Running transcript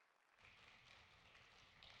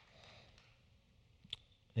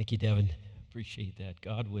Thank you, Devin. Appreciate that.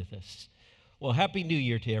 God with us. Well, Happy New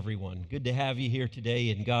Year to everyone. Good to have you here today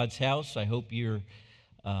in God's house. I hope you're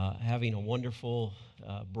having a wonderful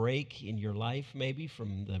break in your life, maybe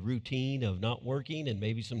from the routine of not working and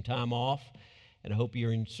maybe some time off. And I hope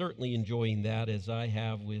you're certainly enjoying that as I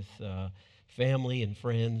have with family and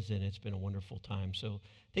friends, and it's been a wonderful time. So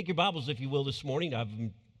take your Bibles, if you will, this morning. I've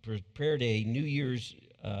prepared a New Year's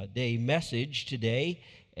Day message today,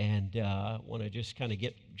 and want to just kind of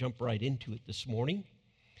jump right into it this morning.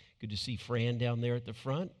 Good to see Fran down there at the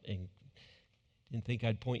front, and didn't think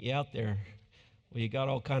I'd point you out there. Well, you got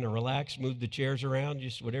all kind of relaxed, moved the chairs around,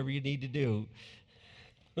 just whatever you need to do.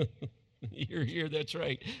 You're here, that's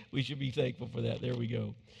right. We should be thankful for that. There we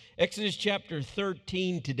go. Exodus chapter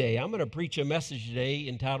 13 today. I'm going to preach a message today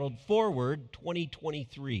entitled Forward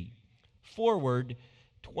 2023. Forward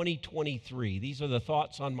 2023. These are the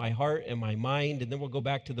thoughts on my heart and my mind, and then we'll go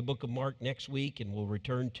back to the book of Mark next week and we'll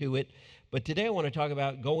return to it. But today I want to talk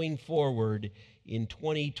about going forward in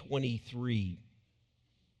 2023.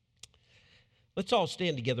 Let's all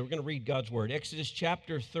stand together. We're going to read God's word. Exodus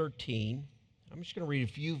chapter 13. I'm just going to read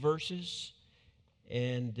a few verses,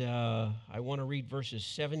 and I want to read verses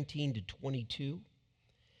 17 to 22.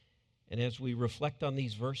 And as we reflect on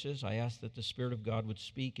these verses, I ask that the Spirit of God would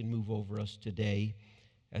speak and move over us today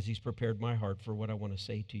as He's prepared my heart for what I want to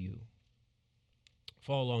say to you.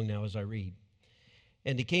 Follow along now as I read.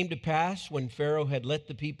 And it came to pass, when Pharaoh had let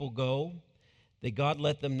the people go, that God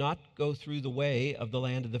let them not go through the way of the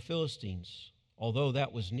land of the Philistines, although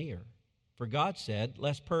that was near. For God said,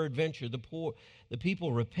 lest peradventure the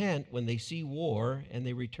people repent when they see war, and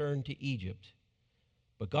they return to Egypt.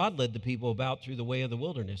 But God led the people about through the way of the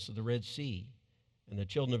wilderness of the Red Sea, and the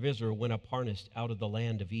children of Israel went up harnessed out of the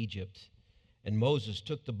land of Egypt. And Moses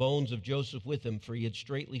took the bones of Joseph with him, for he had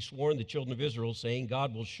straitly sworn the children of Israel, saying,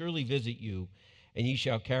 God will surely visit you, and ye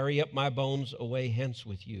shall carry up my bones away hence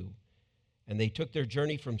with you. And they took their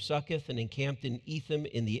journey from Succoth and encamped in Etham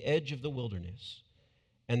in the edge of the wilderness.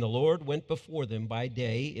 And the Lord went before them by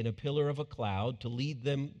day in a pillar of a cloud to lead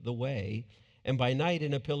them the way, and by night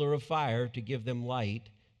in a pillar of fire to give them light,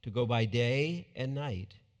 to go by day and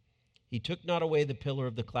night. He took not away the pillar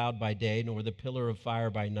of the cloud by day, nor the pillar of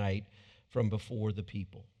fire by night from before the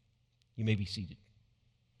people. You may be seated.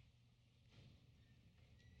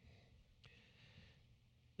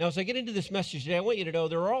 Now, as I get into this message today, I want you to know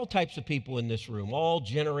there are all types of people in this room, all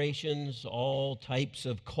generations, all types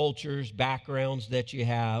of cultures, backgrounds that you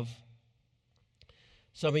have.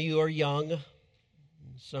 Some of you are young.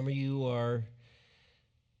 Some of you are,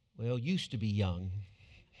 used to be young.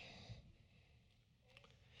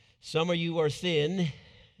 Some of you are thin,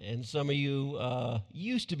 and some of you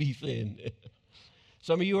used to be thin.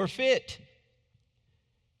 Some of you are fit.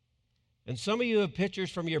 And some of you have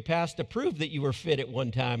pictures from your past to prove that you were fit at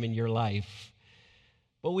one time in your life.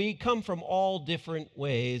 But we come from all different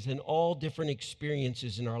ways and all different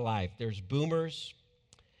experiences in our life. There's boomers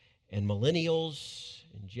and millennials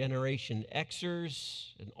and Generation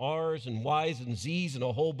Xers and Rs and Ys and Zs and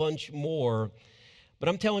a whole bunch more. But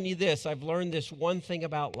I'm telling you this, I've learned this one thing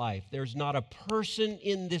about life. There's not a person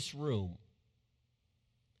in this room.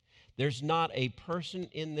 There's not a person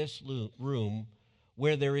in this room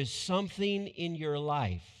where there is something in your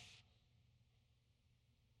life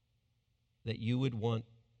that you would want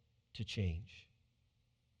to change.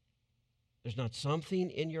 There's not something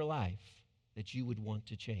in your life that you would want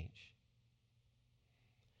to change.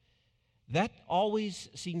 That always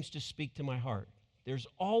seems to speak to my heart. There's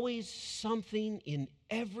always something in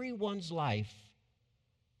everyone's life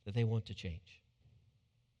that they want to change.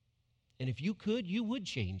 And if you could, you would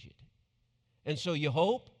change it. And so you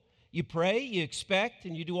hope, you pray, you expect,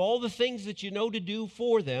 and you do all the things that you know to do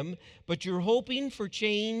for them, but you're hoping for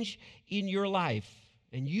change in your life,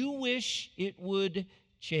 and you wish it would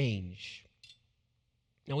change.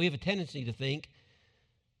 Now, we have a tendency to think,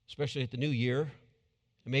 especially at the new year,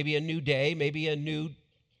 maybe a new day, maybe a new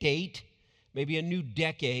date, maybe a new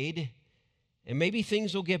decade, and maybe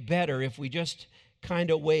things will get better if we just kind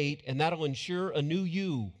of wait, and that'll ensure a new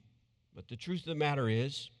you. But the truth of the matter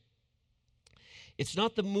is, it's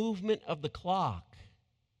not the movement of the clock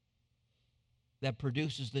that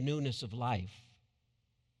produces the newness of life.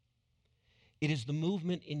 It is the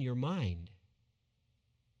movement in your mind.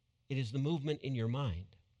 It is the movement in your mind.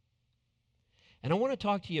 And I want to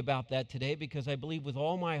talk to you about that today because I believe with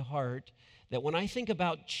all my heart that when I think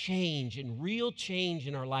about change and real change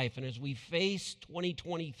in our life, and as we face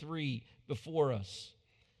 2023 before us,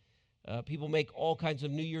 people make all kinds of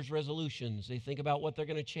New Year's resolutions. They think about what they're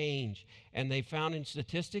going to change. And they found in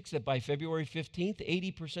statistics that by February 15th,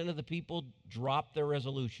 80% of the people drop their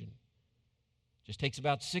resolution. Just takes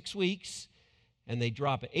about 6 weeks, and they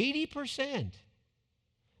drop it. 80%.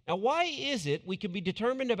 Now, why is it we can be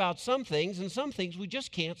determined about some things, and some things we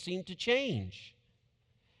just can't seem to change?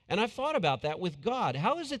 And I've thought about that with God.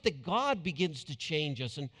 How is it that God begins to change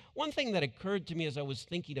us? And one thing that occurred to me as I was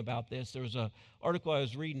thinking about this, there was an article I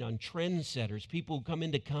was reading on trendsetters, people who come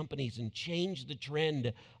into companies and change the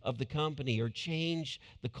trend of the company or change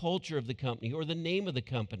the culture of the company or the name of the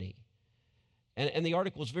company. And the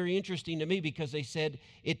article was very interesting to me because they said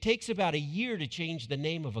it takes about a year to change the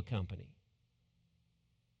name of a company.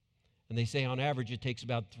 And they say on average it takes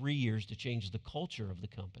about 3 years to change the culture of the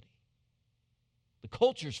company. The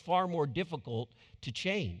culture is far more difficult to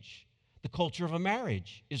change. The culture of a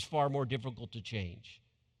marriage is far more difficult to change.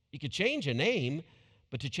 You could change a name,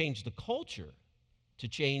 but to change the culture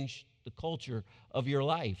of your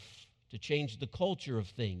life, to change the culture of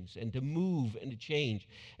things, and to move and to change.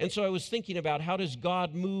 And so I was thinking about how does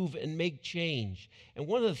God move and make change? And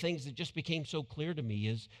one of the things that just became so clear to me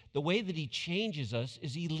is the way that he changes us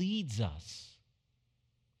is he leads us.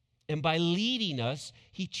 And by leading us,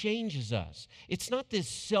 he changes us. It's not this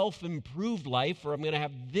self-improved life, or I'm going to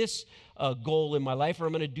have this goal in my life, or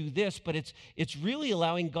I'm going to do this, but it's really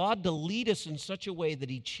allowing God to lead us in such a way that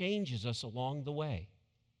he changes us along the way.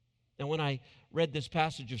 Now, when I read this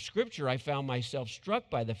passage of Scripture, I found myself struck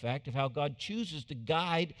by the fact of how God chooses to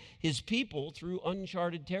guide his people through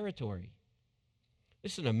uncharted territory.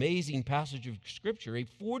 This is an amazing passage of Scripture, a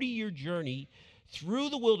 40-year journey through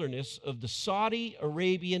the wilderness of the Saudi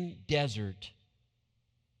Arabian desert.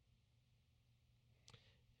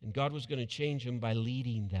 And God was going to change them by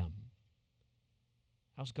leading them.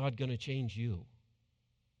 How's God going to change you?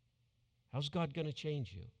 How's God going to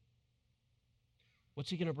change you? What's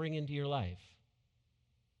he going to bring into your life?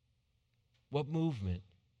 What movement?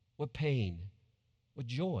 What pain? What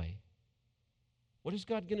joy? What is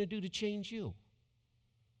God going to do to change you?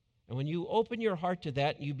 And when you open your heart to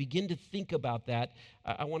that and you begin to think about that,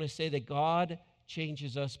 I want to say that God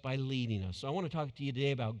changes us by leading us. So I want to talk to you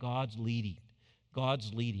today about God's leading,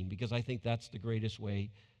 because I think that's the greatest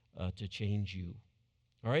way to change you.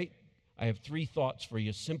 All right? I have 3 thoughts for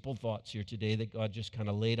you, simple thoughts here today that God just kind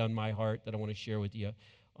of laid on my heart that I want to share with you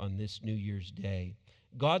on this New Year's Day.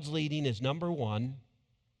 God's leading is, number 1,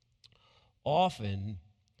 often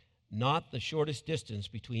not the shortest distance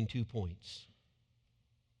between 2 points.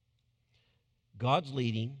 God's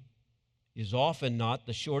leading is often not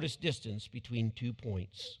the shortest distance between 2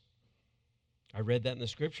 points. I read that in the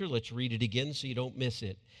Scripture. Let's read it again so you don't miss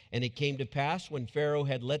it. And it came to pass when Pharaoh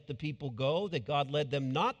had let the people go that God led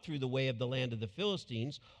them not through the way of the land of the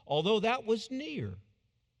Philistines, although that was near.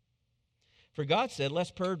 For God said,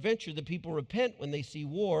 lest peradventure the people repent when they see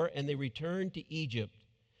war and they return to Egypt.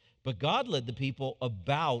 But God led the people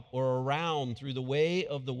about or around through the way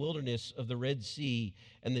of the wilderness of the Red Sea,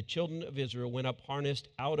 and the children of Israel went up harnessed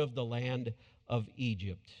out of the land of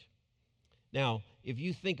Egypt. Now, if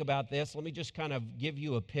you think about this, let me just kind of give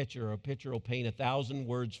you a picture. A picture will paint 1,000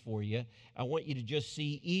 words for you. I want you to just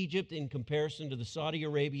see Egypt in comparison to the Saudi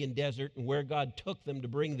Arabian desert and where God took them to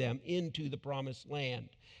bring them into the promised land.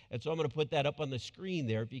 And so I'm going to put that up on the screen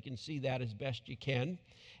there if you can see that as best you can.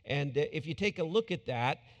 And if you take a look at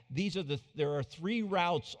that, there are 3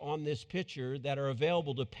 routes on this picture that are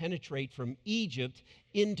available to penetrate from Egypt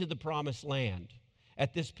into the promised land.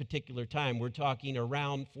 At this particular time, we're talking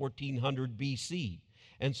around 1400 BC.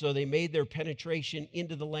 And so they made their penetration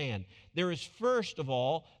into the land. There is, first of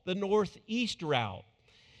all, the northeast route.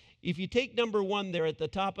 If you take number 1 there at the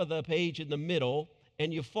top of the page in the middle,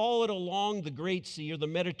 and you follow it along the Great Sea or the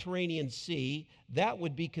Mediterranean Sea, that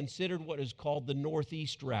would be considered what is called the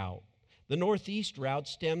northeast route. The northeast route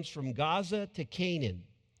stems from Gaza to Canaan.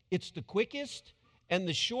 It's the quickest and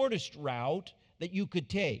the shortest route that you could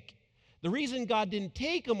take. The reason God didn't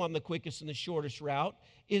take them on the quickest and the shortest route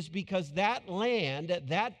is because that land,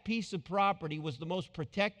 that piece of property, was the most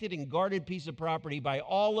protected and guarded piece of property by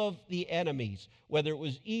all of the enemies, whether it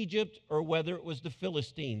was Egypt or whether it was the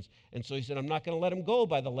Philistines. And so he said, I'm not going to let them go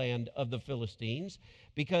by the land of the Philistines,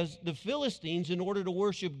 because the Philistines, in order to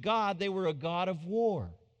worship God, they were a god of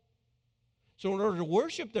war. So in order to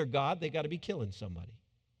worship their God, they got to be killing somebody.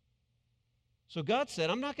 So God said,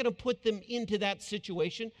 I'm not going to put them into that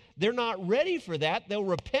situation. They're not ready for that. They'll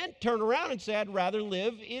repent, turn around, and say, I'd rather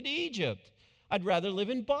live in Egypt. I'd rather live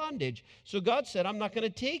in bondage. So God said, I'm not going to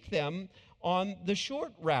take them on the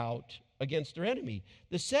short route against their enemy.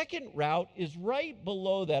 The second route is right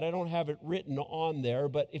below that. I don't have it written on there,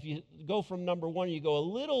 but if you go from number 1, you go a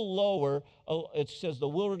little lower, it says the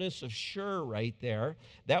wilderness of Shur right there.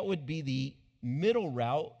 That would be the middle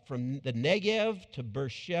route from the Negev to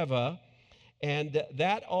Beersheba. And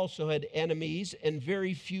that also had enemies and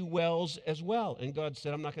very few wells as well. And God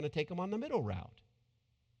said, I'm not going to take them on the middle route.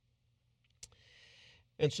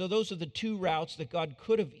 And so those are the two routes that God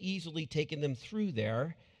could have easily taken them through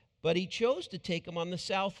there. But he chose to take them on the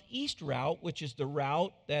southeast route, which is the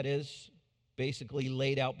route that is basically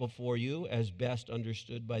laid out before you as best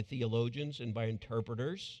understood by theologians and by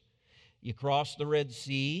interpreters. You cross the Red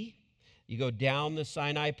Sea. You go down the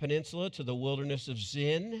Sinai Peninsula to the wilderness of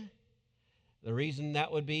Zin. The reason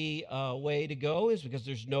that would be a way to go is because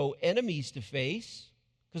there's no enemies to face,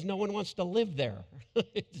 because no one wants to live there.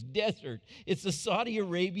 It's desert. It's the Saudi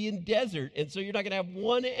Arabian desert, and so you're not going to have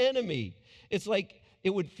one enemy. It's like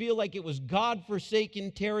it would feel like it was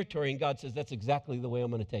God-forsaken territory, and God says, that's exactly the way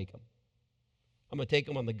I'm going to take them. I'm going to take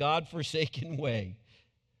them on the God-forsaken way.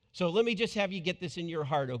 So let me just have you get this in your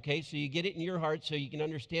heart, okay? So you get it in your heart so you can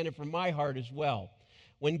understand it from my heart as well.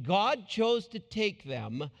 When God chose to take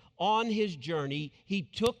them on his journey, he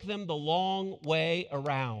took them the long way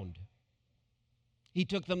around. He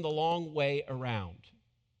took them the long way around.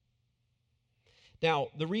 Now,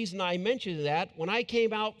 the reason I mention that, when I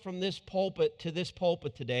came out from this pulpit to this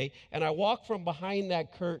pulpit today, and I walked from behind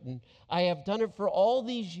that curtain, I have done it for all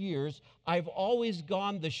these years. I've always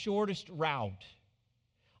gone the shortest route.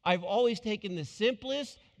 I've always taken the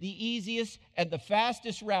simplest, the easiest, and the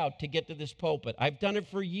fastest route to get to this pulpit. I've done it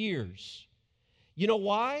for years. You know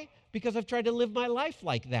why? Because I've tried to live my life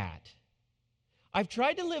like that. I've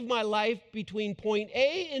tried to live my life between point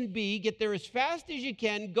A and B, get there as fast as you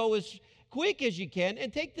can, go as quick as you can,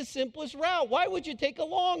 and take the simplest route. Why would you take a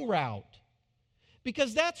long route?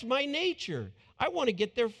 Because that's my nature. I want to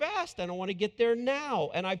get there fast. I don't want to get there now.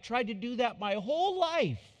 And I've tried to do that my whole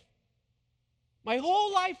life. My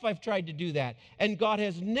whole life I've tried to do that, and God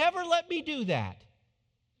has never let me do that.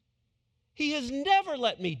 He has never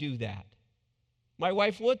let me do that. My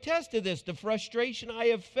wife will attest to this, the frustration I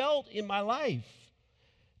have felt in my life.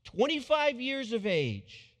 25 years of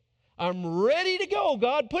age. I'm ready to go.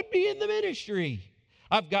 God, put me in the ministry.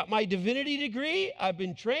 I've got my divinity degree. I've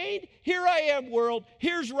been trained. Here I am, world.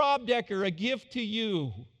 Here's Rob Decker, a gift to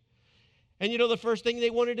you. And you know the first thing they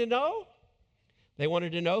wanted to know? They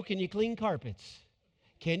wanted to know, can you clean carpets?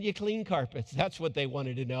 Can you clean carpets? That's what they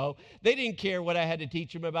wanted to know. They didn't care what I had to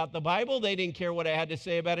teach them about the Bible. They didn't care what I had to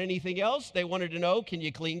say about anything else. They wanted to know, can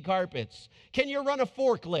you clean carpets? Can you run a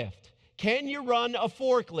forklift? Can you run a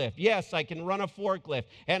forklift? Yes, I can run a forklift.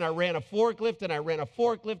 And I ran a forklift, and I ran a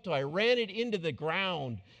forklift till I ran it into the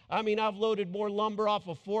ground. I mean, I've loaded more lumber off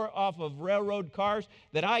of railroad cars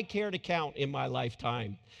than I care to count in my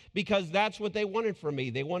lifetime, because that's what they wanted from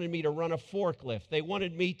me. They wanted me to run a forklift. They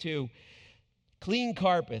wanted me to clean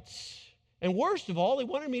carpets. And worst of all, they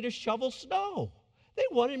wanted me to shovel snow. They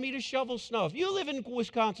wanted me to shovel snow. If you live in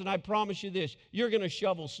Wisconsin, I promise you this, you're going to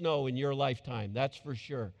shovel snow in your lifetime. That's for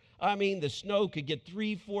sure. I mean, the snow could get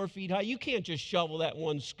 3-4 feet high. You can't just shovel that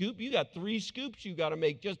one scoop. You got 3 scoops you got to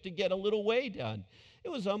make just to get a little way done. It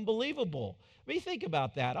was unbelievable. I mean, think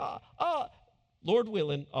about that. Lord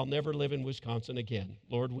willing, I'll never live in Wisconsin again.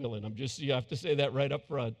 Lord willing. You have to say that right up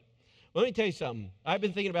front. Let me tell you something. I've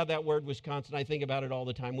been thinking about that word Wisconsin. I think about it all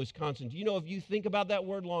the time. Wisconsin. Do you know, if you think about that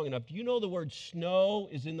word long enough, do you know the word snow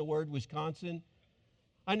is in the word Wisconsin?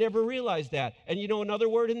 I never realized that. And you know another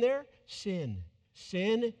word in there? Sin.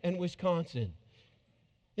 Sin and Wisconsin.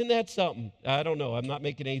 Isn't that something? I don't know. I'm not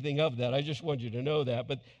making anything of that. I just want you to know that.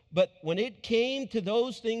 But when it came to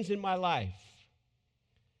those things in my life,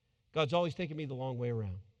 God's always taken me the long way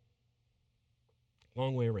around.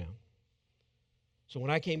 Long way around. So when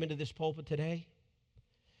I came into this pulpit today,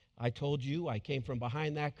 I told you I came from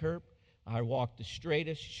behind that curb. I walked the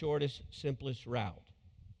straightest, shortest, simplest route.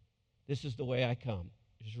 This is the way I come.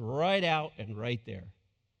 Just right out and right there.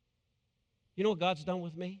 You know what God's done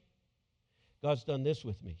with me? God's done this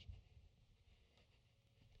with me.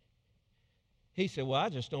 He said, well, I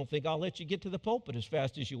just don't think I'll let you get to the pulpit as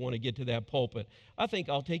fast as you want to get to that pulpit. I think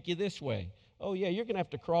I'll take you this way. Oh, yeah, you're going to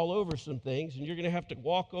have to crawl over some things, and you're going to have to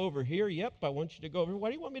walk over here. Yep, I want you to go over here. Why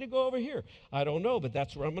do you want me to go over here? I don't know, but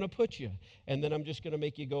that's where I'm going to put you. And then I'm just going to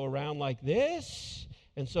make you go around like this.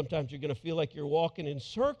 And sometimes you're going to feel like you're walking in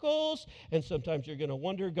circles. And sometimes you're going to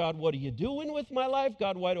wonder, God, what are you doing with my life?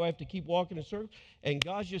 God, why do I have to keep walking in circles? And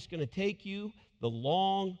God's just going to take you the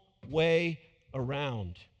long way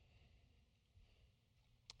around.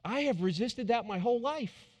 I have resisted that my whole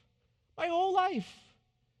life. My whole life.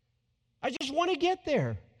 I just want to get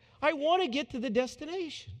there. I want to get to the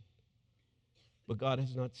destination. But God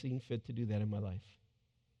has not seen fit to do that in my life.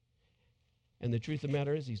 And the truth of the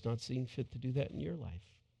matter is, He's not seen fit to do that in your life.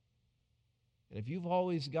 And if you've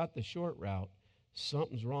always got the short route,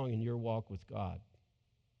 something's wrong in your walk with God.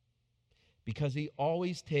 because he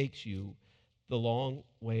always takes you the long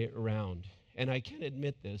way around. And I can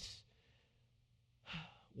admit this.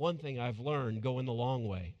 One thing I've learned going the long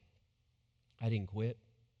way, I didn't quit,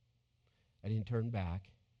 I didn't turn back,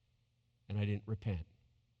 and I didn't repent.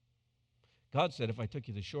 God said if I took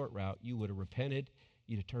you the short route, you would have repented,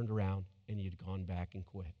 you'd have turned around, and you'd have gone back and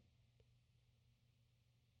quit.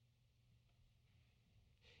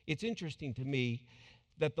 It's interesting to me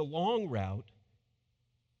that the long route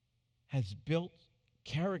has built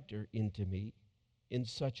character into me in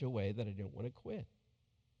such a way that I don't want to quit.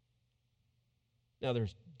 Now,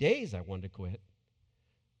 there's days I want to quit,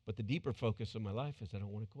 but the deeper focus of my life is I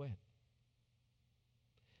don't want to quit.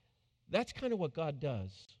 That's kind of what God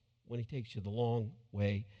does when he takes you the long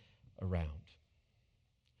way around.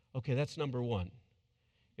 Okay, that's number one.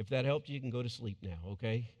 If that helped you, can go to sleep now,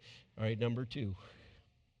 okay? All right, number two.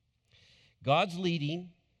 God's leading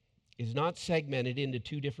is not segmented into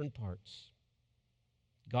two different parts.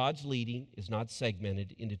 God's leading is not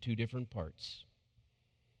segmented into two different parts.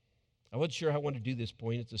 I wasn't sure how I want to do this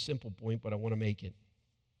point. It's a simple point, but I want to make it.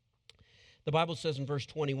 The Bible says in verse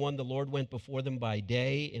 21, the Lord went before them by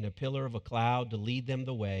day in a pillar of a cloud to lead them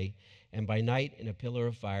the way, and by night in a pillar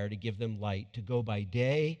of fire to give them light, to go by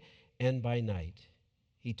day and by night.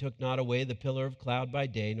 He took not away the pillar of cloud by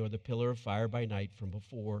day, nor the pillar of fire by night from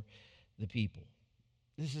before the people.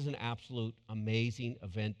 This is an absolute amazing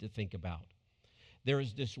event to think about. There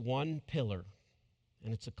is this one pillar,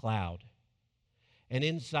 and it's a cloud. And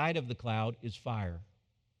inside of the cloud is fire.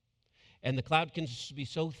 And the cloud can be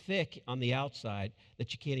so thick on the outside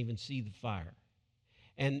that you can't even see the fire.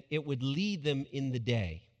 And it would lead them in the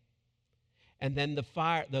day. And then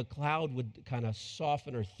the cloud would kind of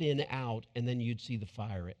soften or thin out, and then you'd see the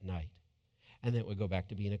fire at night. And then it would go back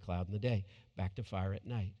to being a cloud in the day, back to fire at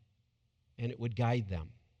night. And it would guide them.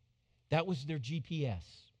 That was their GPS,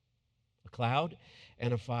 a cloud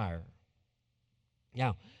and a fire.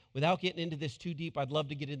 Now, without getting into this too deep, I'd love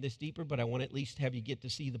to get into this deeper, but I want to at least have you get to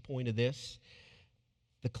see the point of this.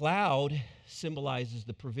 The cloud symbolizes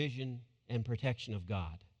the provision and protection of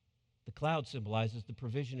God. The cloud symbolizes the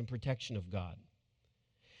provision and protection of God.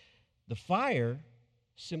 The fire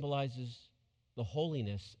symbolizes the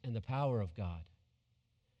holiness and the power of God.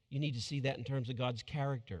 You need to see that in terms of God's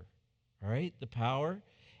character, all right? The power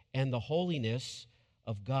and the holiness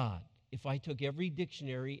of God. If I took every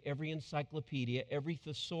dictionary, every encyclopedia, every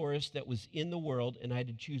thesaurus that was in the world, and I had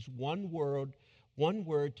to choose one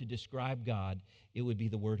word to describe God, it would be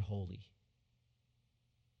the word holy.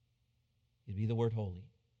 It'd be the word holy.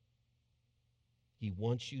 He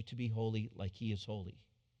wants you to be holy like he is holy.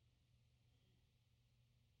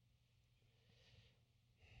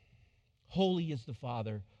 Holy is the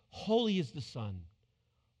Father. Holy is the Son.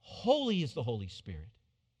 Holy is the Holy Spirit.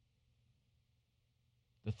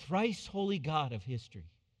 The thrice holy God of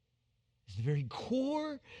history is the very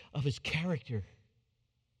core of his character,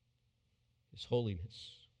 his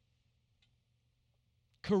holiness.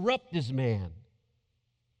 Corrupt is man.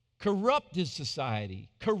 Corrupt is society.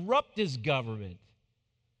 Corrupt is government.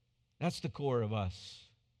 That's the core of us.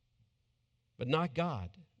 But not God.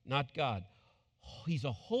 Not God. He's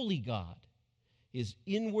a holy God. His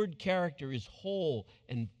inward character is whole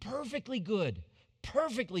and perfectly good.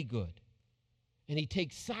 Perfectly good. And he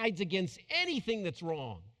takes sides against anything that's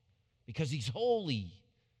wrong because he's holy.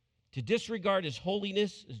 To disregard his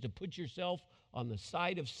holiness is to put yourself on the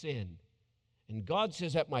side of sin. And God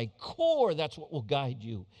says, at my core, that's what will guide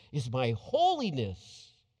you, is my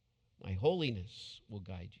holiness. My holiness will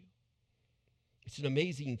guide you. It's an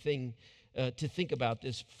amazing thing to think about,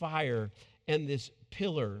 this fire and this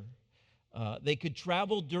pillar. They could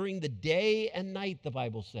travel during the day and night, the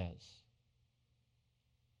Bible says.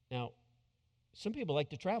 Now, some people like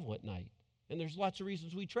to travel at night, and there's lots of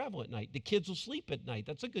reasons we travel at night. The kids will sleep at night.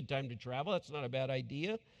 That's a good time to travel. That's not a bad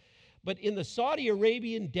idea. But in the Saudi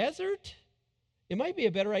Arabian desert, it might be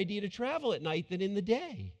a better idea to travel at night than in the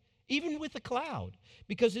day, even with a cloud.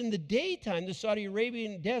 Because in the daytime, the Saudi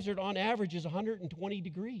Arabian desert on average is 120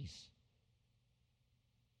 degrees.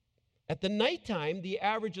 At the nighttime, the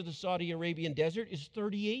average of the Saudi Arabian desert is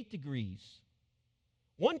 38 degrees.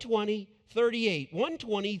 120, 38,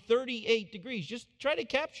 120, 38 degrees. Just try to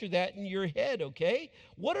capture that in your head, okay?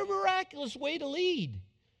 What a miraculous way to lead.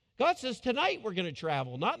 God says, tonight we're going to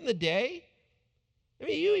travel, not in the day. I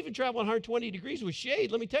mean, you even travel 120 degrees with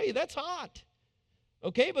shade. Let me tell you, that's hot.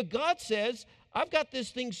 Okay, but God says, I've got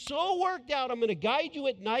this thing so worked out. I'm going to guide you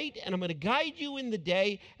at night, and I'm going to guide you in the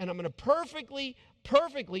day, and I'm going to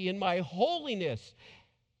perfectly in my holiness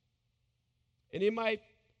and in my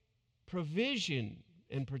provision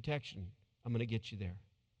and protection, I'm going to get you there.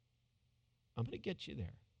 I'm going to get you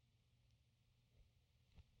there.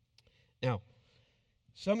 Now,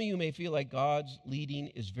 some of you may feel like God's leading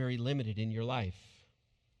is very limited in your life.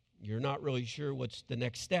 You're not really sure what's the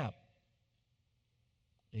next step.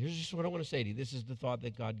 Here's just what I want to say to you. This is the thought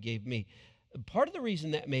that God gave me. Part of the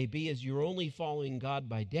reason that may be is you're only following God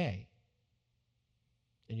by day,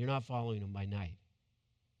 and you're not following Him by night.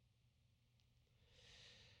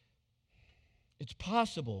 It's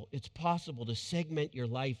possible to segment your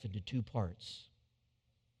life into two parts.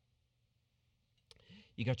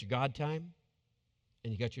 You got your God time,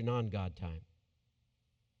 and you got your non-God time.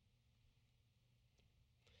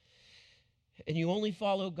 And you only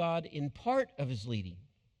follow God in part of His leading.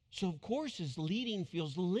 So, of course, His leading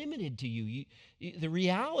feels limited to you. The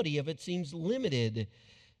reality of it seems limited.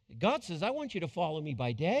 God says, I want you to follow me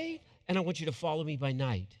by day, and I want you to follow me by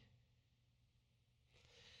night.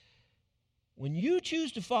 When you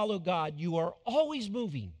choose to follow God, you are always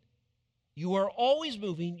moving. You are always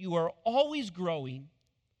moving. You are always growing.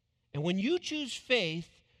 And when you choose faith,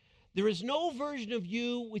 there is no version of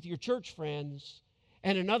you with your church friends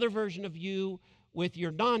and another version of you with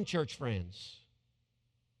your non-church friends.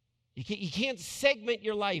 You can't segment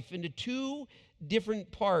your life into two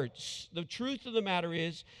different parts. The truth of the matter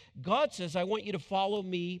is, God says, I want you to follow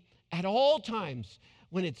me at all times,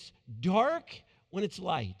 when it's dark, when it's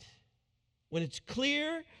light, when it's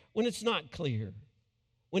clear, when it's not clear,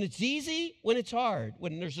 when it's easy, when it's hard,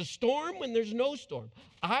 when there's a storm, when there's no storm.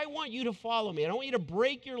 I want you to follow me. I don't want you to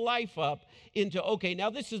break your life up into, okay, now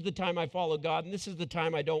this is the time I follow God, and this is the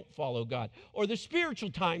time I don't follow God. Or the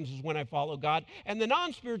spiritual times is when I follow God, and the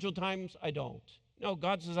non-spiritual times I don't. No,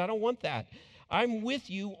 God says, I don't want that. I'm with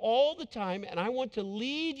you all the time, and I want to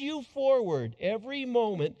lead you forward every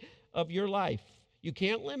moment of your life. You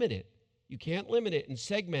can't limit it. You can't limit it and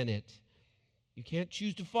segment it. You can't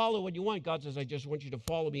choose to follow what you want. God says, I just want you to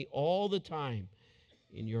follow me all the time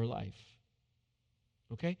in your life.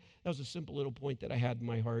 Okay? That was a simple little point that I had in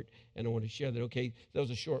my heart, and I want to share that. Okay, that was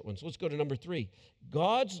a short one. So let's go to number 3.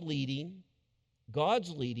 God's leading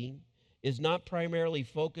is not primarily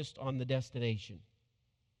focused on the destination.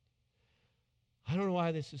 I don't know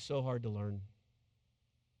why this is so hard to learn.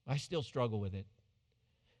 I still struggle with it.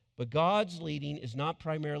 But God's leading is not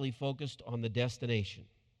primarily focused on the destination.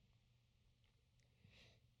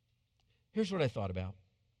 Here's what I thought about.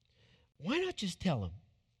 Why not just tell him,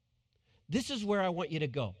 this is where I want you to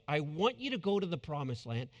go. I want you to go to the promised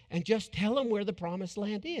land, and just tell him where the promised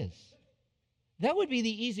land is. That would be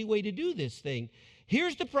the easy way to do this thing.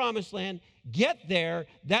 Here's the promised land. Get there.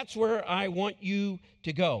 That's where I want you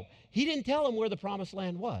to go. He didn't tell him where the promised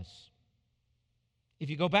land was. If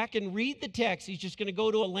you go back and read the text, he's just going to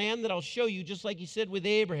go to a land that I'll show you, just like he said with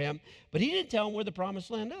Abraham. But he didn't tell him where the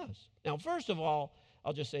promised land is. Now, first of all,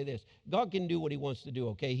 I'll just say this. God can do what he wants to do,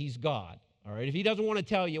 okay? He's God, all right? If he doesn't want to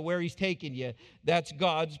tell you where he's taking you, that's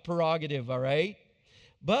God's prerogative, all right?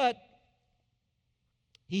 But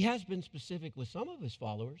he has been specific with some of his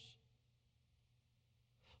followers.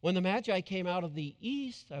 When the Magi came out of the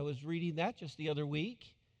east, I was reading that just the other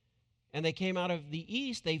week, and they came out of the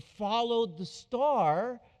east, they followed the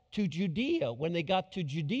star to Judea. When they got to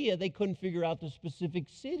Judea, they couldn't figure out the specific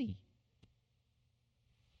city.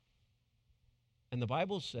 And the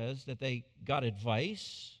Bible says that they got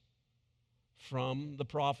advice from the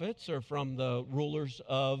prophets or from the rulers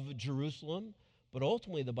of Jerusalem. But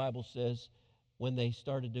ultimately, the Bible says when they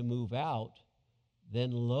started to move out,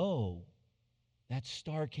 then lo, that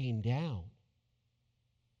star came down,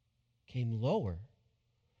 came lower,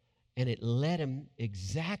 and it led him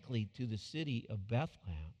exactly to the city of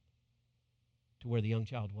Bethlehem, to where the young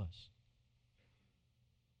child was.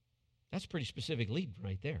 That's a pretty specific lead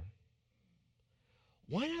right there.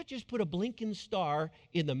 Why not just put a blinking star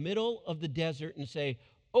in the middle of the desert and say,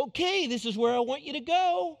 okay, this is where I want you to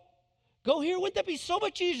go. Go here. Wouldn't that be so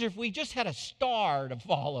much easier if we just had a star to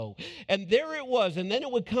follow? And there it was. And then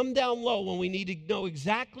it would come down low when we need to know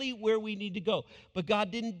exactly where we need to go. But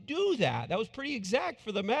God didn't do that. That was pretty exact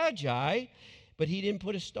for the Magi. But he didn't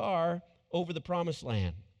put a star over the promised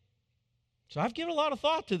land. So I've given a lot of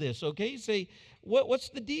thought to this, okay? You say, what's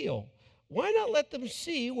the deal? Why not let them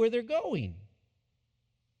see where they're going?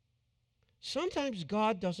 Sometimes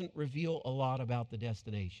God doesn't reveal a lot about the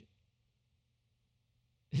destination.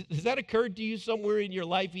 Has that occurred to you somewhere in your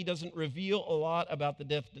life? He doesn't reveal a lot about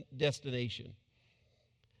the destination.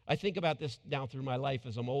 I think about this now through my life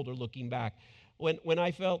as I'm older, looking back. When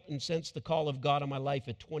I felt and sensed the call of God on my life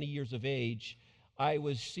at 20 years of age, I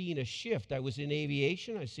was seeing a shift. I was in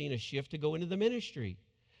aviation. I was seeing a shift to go into the ministry.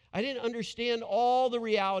 I didn't understand all the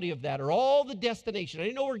reality of that or all the destination. I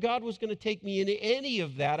didn't know where God was going to take me into any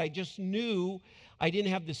of that. I just knew I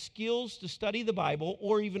didn't have the skills to study the Bible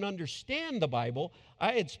or even understand the Bible.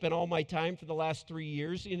 I had spent all my time for the last 3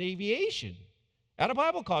 years in aviation at a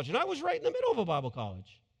Bible college, and I was right in the middle of a Bible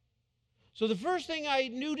college. So the first thing I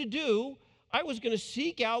knew to do, I was going to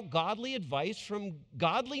seek out godly advice from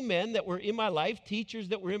godly men that were in my life, teachers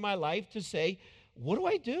that were in my life, to say, what do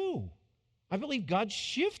I do? I believe God's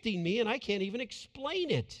shifting me, and I can't even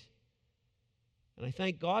explain it. And I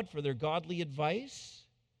thank God for their godly advice,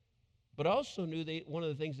 but I also knew one of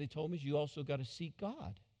the things they told me is you also got to seek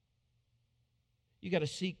God. You got to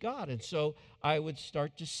seek God. And so I would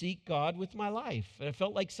start to seek God with my life. And I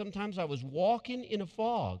felt like sometimes I was walking in a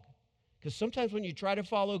fog, because sometimes when you try to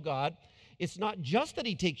follow God, it's not just that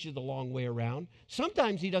he takes you the long way around.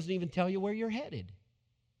 Sometimes he doesn't even tell you where you're headed.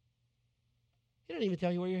 He doesn't even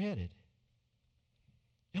tell you where you're headed.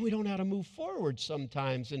 And we don't know how to move forward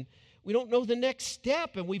sometimes, and we don't know the next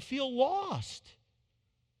step, and we feel lost.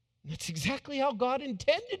 And that's exactly how God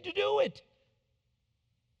intended to do it.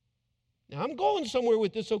 Now, I'm going somewhere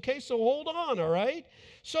with this, okay? So hold on, all right?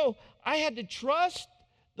 So I had to trust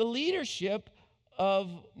the leadership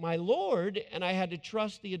of my Lord, and I had to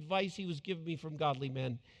trust the advice he was giving me from godly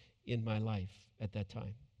men in my life at that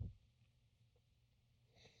time.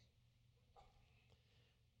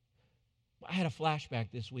 I had a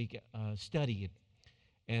flashback this week studying,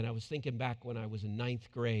 and I was thinking back when I was in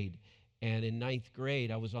 9th grade. And in 9th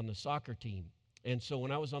grade, I was on the soccer team. And so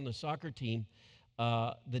when I was on the soccer team,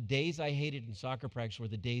 the days I hated in soccer practice were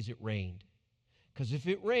the days it rained. Because if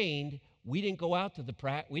it rained, we didn't go out to the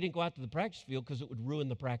practice field because it would ruin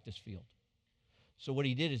the practice field. So what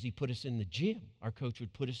he did is he put us in the gym. Our coach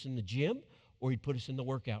would put us in the gym, or he'd put us in the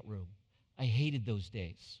workout room. I hated those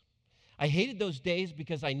days. I hated those days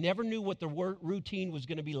because I never knew what the routine was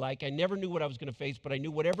going to be like. I never knew what I was going to face, but I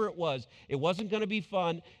knew whatever it wasn't going to be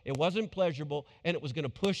fun, it wasn't pleasurable, and it was going to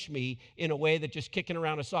push me in a way that just kicking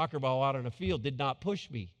around a soccer ball out on a field did not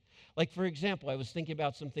push me. Like, for example, I was thinking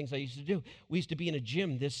about some things I used to do. We used to be in a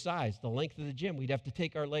gym this size, the length of the gym. We'd have to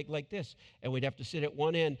take our leg like this, and we'd have to sit at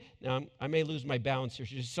one end. Now, I may lose my balance here.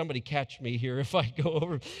 So just somebody catch me here if I go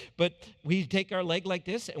over. But we'd take our leg like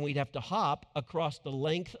this, and we'd have to hop across the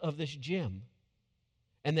length of this gym.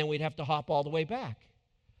 And then we'd have to hop all the way back.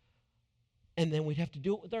 And then we'd have to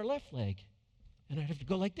do it with our left leg. And I'd have to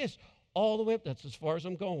go like this all the way up. That's as far as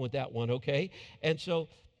I'm going with that one, okay? And so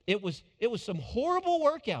it was some horrible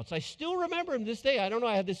workouts. I still remember them this day. I don't know,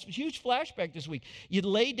 I had this huge flashback this week. You'd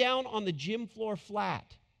lay down on the gym floor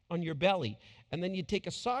flat on your belly, and then you'd take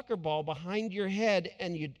a soccer ball behind your head,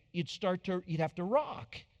 and you'd have to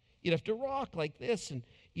rock. You'd have to rock like this, and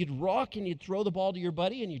you'd rock, and you'd throw the ball to your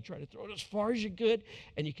buddy, and you'd try to throw it as far as you could,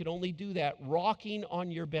 and you could only do that rocking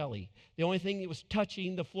on your belly. The only thing that was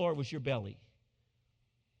touching the floor was your belly.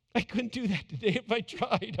 I couldn't do that today if I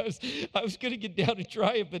tried. I was going to get down and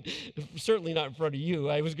try it, but certainly not in front of you.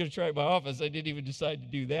 I was going to try it in my office. I didn't even decide to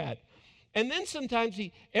do that. And then sometimes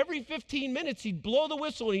every 15 minutes, he'd blow the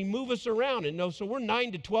whistle and he'd move us around. And so we're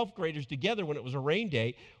 9 to 12th graders together when it was a rain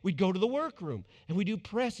day. We'd go to the workroom, and we'd do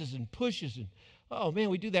presses and pushes. And, oh, man,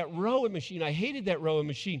 we'd do that rowing machine. I hated that rowing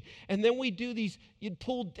machine. And then we'd do these, you'd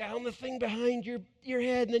pull down the thing behind your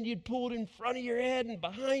head, and then you'd pull it in front of your head and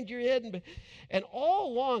behind your head. And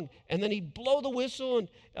all along, and then he'd blow the whistle,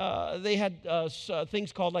 and they had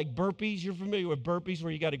things called like burpees. You're familiar with burpees,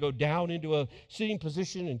 where you got to go down into a sitting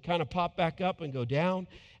position and kind of pop back up and go down.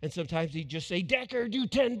 And sometimes he'd just say, Decker, do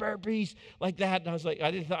 10 burpees, like that. And I was like,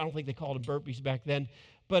 I don't think they called them burpees back then.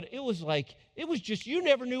 But it was just, you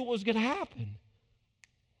never knew what was going to happen.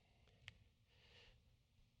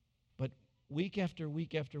 But week after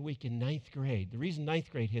week after week in 9th grade, the reason 9th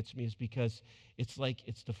grade hits me is because it's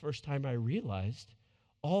the first time I realized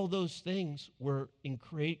all those things were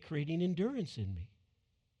creating endurance in me.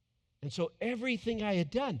 And so everything I had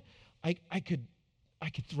done, I could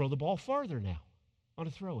throw the ball farther now on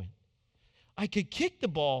a throw-in. I could kick the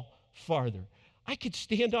ball farther. I could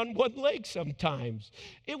stand on one leg sometimes.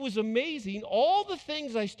 It was amazing. All the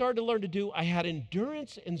things I started to learn to do, I had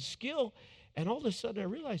endurance and skill. And all of a sudden I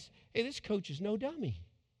realized, hey, this coach is no dummy.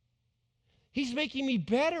 He's making me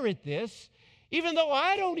better at this, even though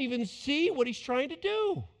I don't even see what he's trying to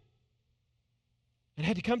do. And I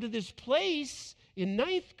had to come to this place in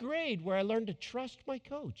 9th grade where I learned to trust my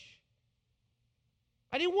coach.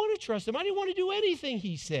 I didn't want to trust him. I didn't want to do anything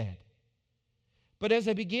he said. But as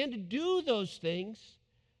I began to do those things,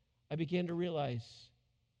 I began to realize,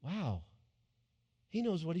 wow, he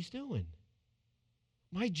knows what he's doing.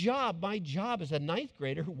 My job as a 9th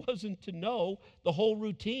grader wasn't to know the whole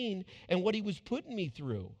routine and what he was putting me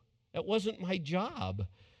through. That wasn't my job.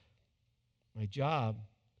 My job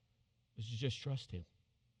was to just trust him.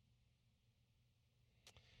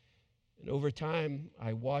 And over time,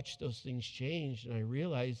 I watched those things change, and I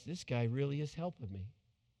realized this guy really is helping me.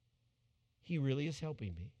 He really is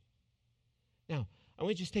helping me. Now, I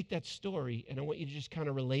want you to just take that story, and I want you to just kind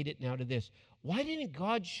of relate it now to this. Why didn't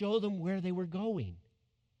God show them where they were going?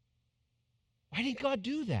 Why didn't God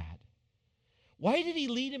do that? Why did he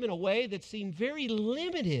lead him in a way that seemed very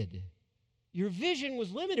limited? Your vision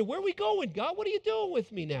was limited. Where are we going, God? What are you doing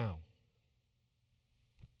with me now?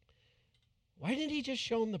 Why didn't he just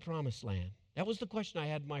show them the promised land? That was the question I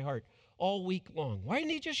had in my heart all week long. Why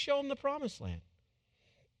didn't he just show them the promised land?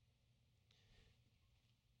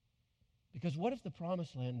 Because what if the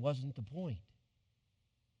promised land wasn't the point?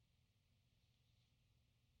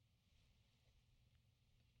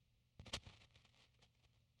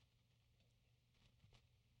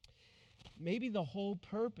 Maybe the whole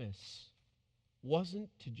purpose wasn't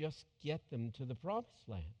to just get them to the promised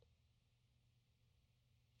land.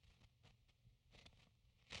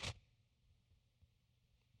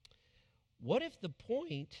 What if the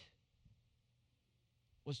point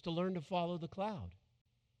was to learn to follow the cloud?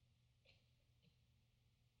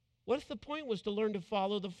 What if the point was to learn to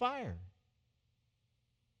follow the fire?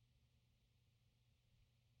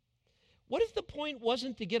 What if the point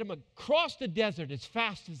wasn't to get them across the desert as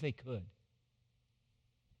fast as they could?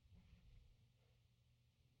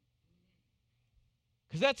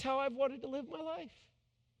 Because that's how I've wanted to live my life.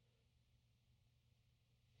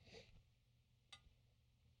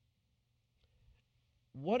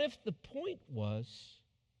 What if the point was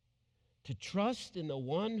to trust in the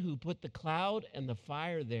one who put the cloud and the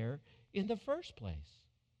fire there in the first place?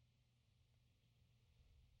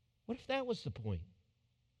 What if that was the point?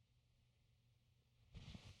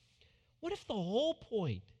 What if the whole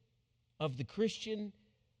point of the Christian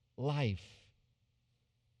life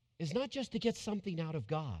is not just to get something out of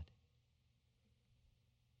God?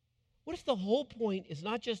 What if the whole point is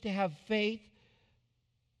not just to have faith,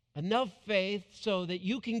 enough faith so that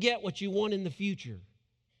you can get what you want in the future?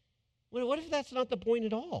 What if that's not the point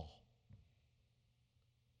at all?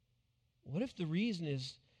 What if the reason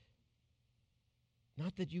is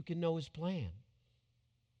not that you can know his plan?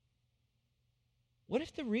 What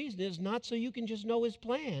if the reason is not so you can just know his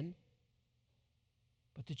plan,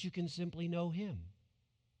 but that you can simply know him?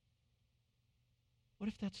 What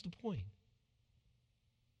if that's the point?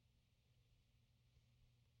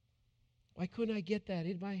 Why couldn't I get that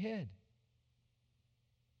in my head?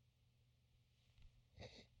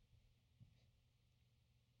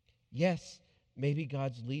 Yes, maybe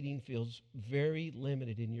God's leading feels very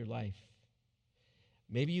limited in your life.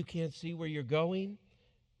 Maybe you can't see where you're going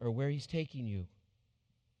or where he's taking you.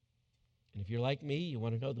 And if you're like me, you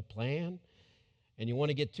want to know the plan and you want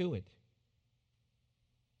to get to it.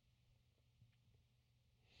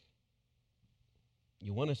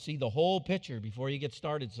 You want to see the whole picture before you get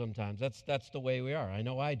started sometimes. That's the way we are. I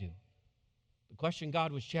know I do. The question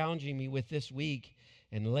God was challenging me with this week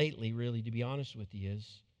and lately, really, to be honest with you,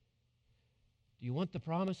 is, do you want the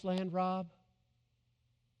promised land, Rob?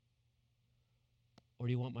 Or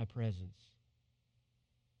do you want my presence?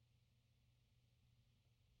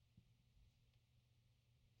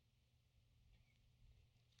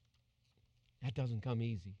 That doesn't come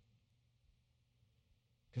easy.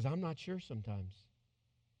 Because I'm not sure sometimes.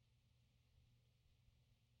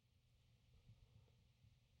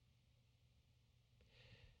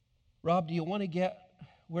 Rob, do you want to get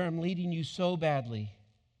where I'm leading you so badly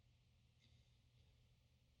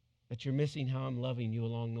that you're missing how I'm loving you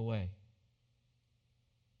along the way?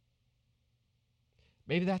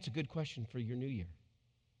 Maybe that's a good question for your new year.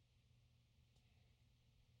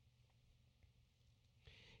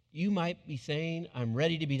 You might be saying, I'm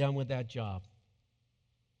ready to be done with that job.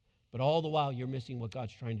 But all the while, you're missing what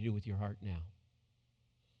God's trying to do with your heart now.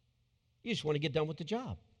 You just want to get done with the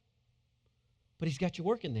job. But he's got you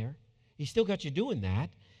working there. He's still got you doing that.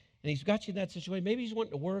 And he's got you in that situation. Maybe he's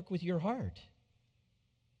wanting to work with your heart.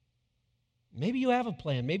 Maybe you have a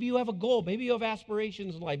plan. Maybe you have a goal. Maybe you have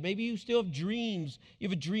aspirations in life. Maybe you still have dreams. You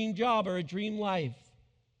have a dream job or a dream life.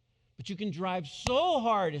 But you can drive so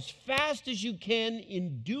hard, as fast as you can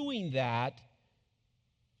in doing that,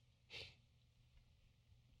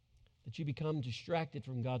 that you become distracted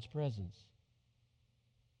from God's presence.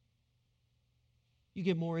 You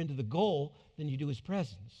get more into the goal than you do his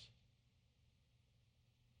presence.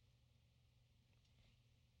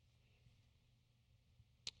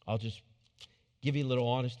 I'll just give you a little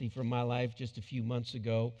honesty from my life. Just a few months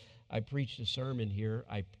ago, I preached a sermon here.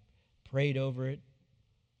 I prayed over it.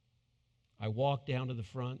 I walked down to the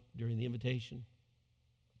front during the invitation.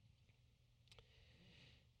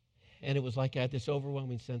 And it was like I had this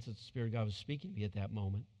overwhelming sense that the Spirit of God was speaking to me at that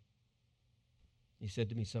moment. He said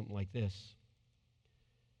to me something like this: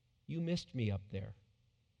 "You missed me up there."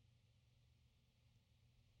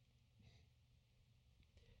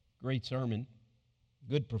 Great sermon,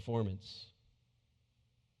 good performance,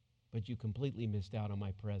 but you completely missed out on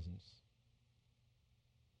my presence.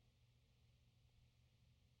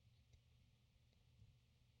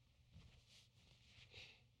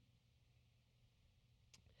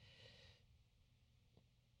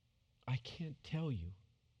 I can't tell you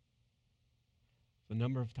the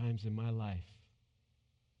number of times in my life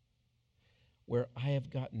where I have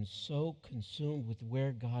gotten so consumed with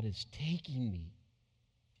where God is taking me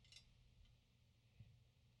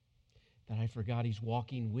that I forgot He's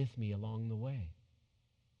walking with me along the way.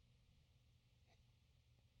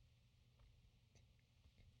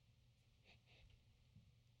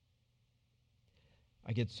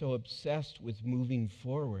 I get so obsessed with moving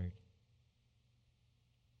forward,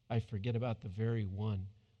 I forget about the very one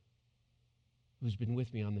who's been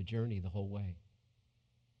with me on the journey the whole way,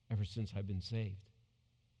 ever since I've been saved.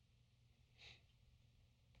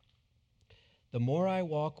 The more I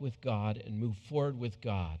walk with God and move forward with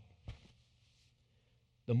God,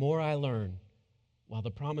 the more I learn, while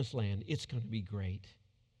the promised land, it's going to be great.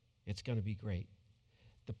 It's going to be great.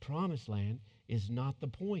 The promised land is not the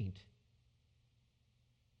point.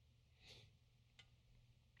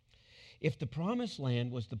 If the promised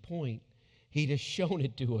land was the point, He'd have shown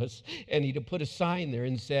it to us, and He'd have put a sign there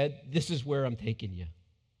and said, "This is where I'm taking you."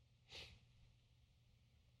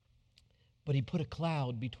 But He put a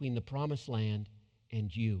cloud between the promised land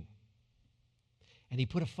and you. And He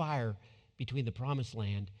put a fire between the promised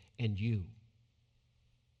land and you.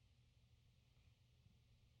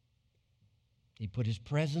 He put His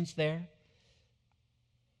presence there,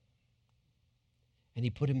 and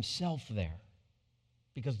He put Himself there,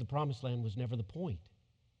 because the promised land was never the point.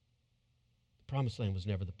 The promised land was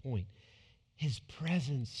never the point. His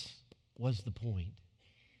presence was the point.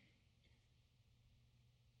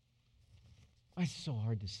 Why is it so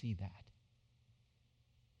hard to see that?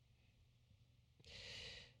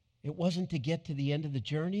 It wasn't to get to the end of the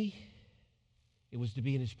journey. It was to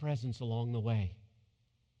be in His presence along the way.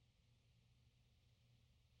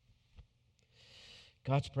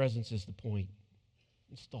 God's presence is the point.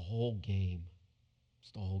 It's the whole game.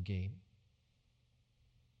 It's the whole game.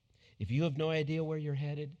 If you have no idea where you're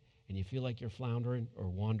headed and you feel like you're floundering or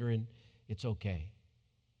wandering, it's okay.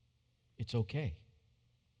 It's okay.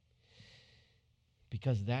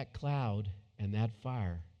 Because that cloud and that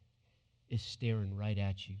fire is staring right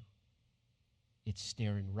at you. It's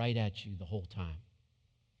staring right at you the whole time.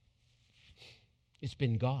 It's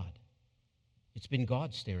been God. It's been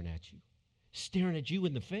God staring at you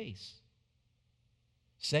in the face,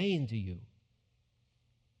 saying to you,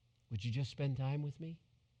 "Would you just spend time with me?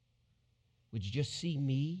 Would you just see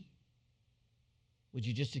me? Would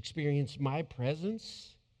you just experience my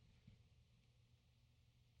presence?"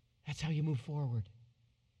 That's how you move forward.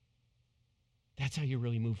 That's how you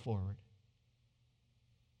really move forward.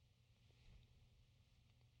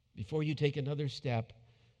 Before you take another step,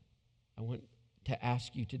 I want to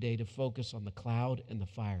ask you today to focus on the cloud and the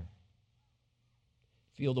fire.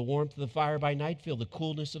 Feel the warmth of the fire by night, feel the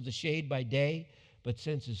coolness of the shade by day, but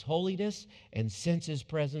sense His holiness and sense His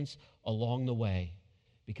presence along the way,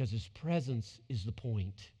 because His presence is the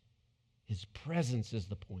point. His presence is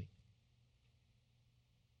the point.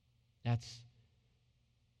 That's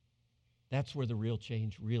where the real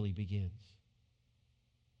change really begins.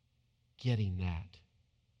 Getting that.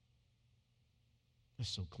 That's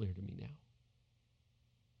so clear to me now.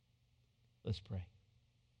 Let's pray.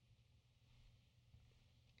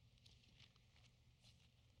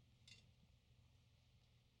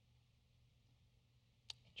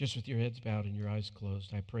 Just with your heads bowed and your eyes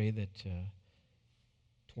closed, I pray that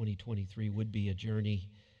 2023 would be a journey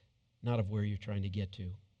not of where you're trying to get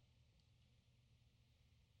to,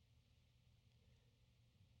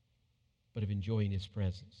 but of enjoying His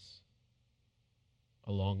presence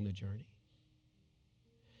along the journey.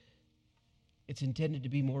 It's intended to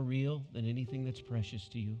be more real than anything that's precious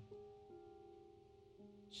to you.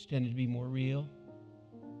 It's intended to be more real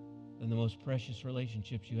than the most precious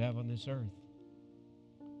relationships you have on this earth.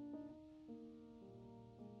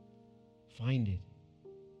 Find it.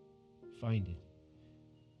 Find it.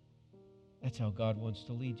 That's how God wants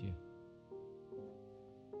to lead you.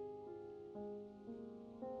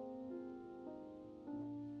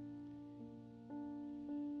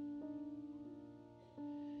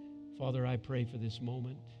 Father, I pray for this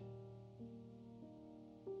moment.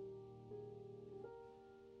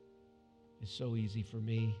 It's so easy for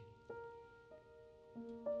me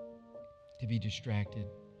to be distracted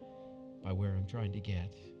by where I'm trying to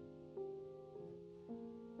get.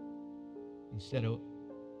 instead of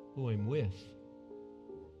who I'm with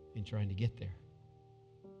in trying to get there.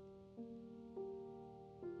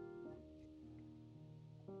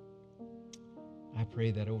 I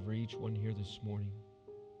pray that over each one here this morning,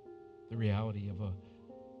 the reality of a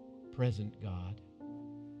present God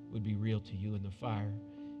would be real to you in the fire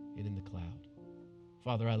and in the cloud.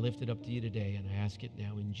 Father, I lift it up to you today, and I ask it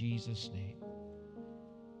now in Jesus' name.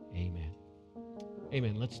 Amen.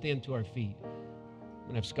 Amen. Let's stand to our feet. I'm going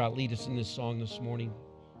to have Scott lead us in this song this morning.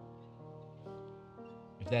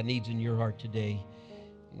 If that need's in your heart today,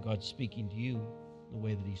 and God's speaking to you the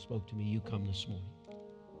way that he spoke to me, you come this morning.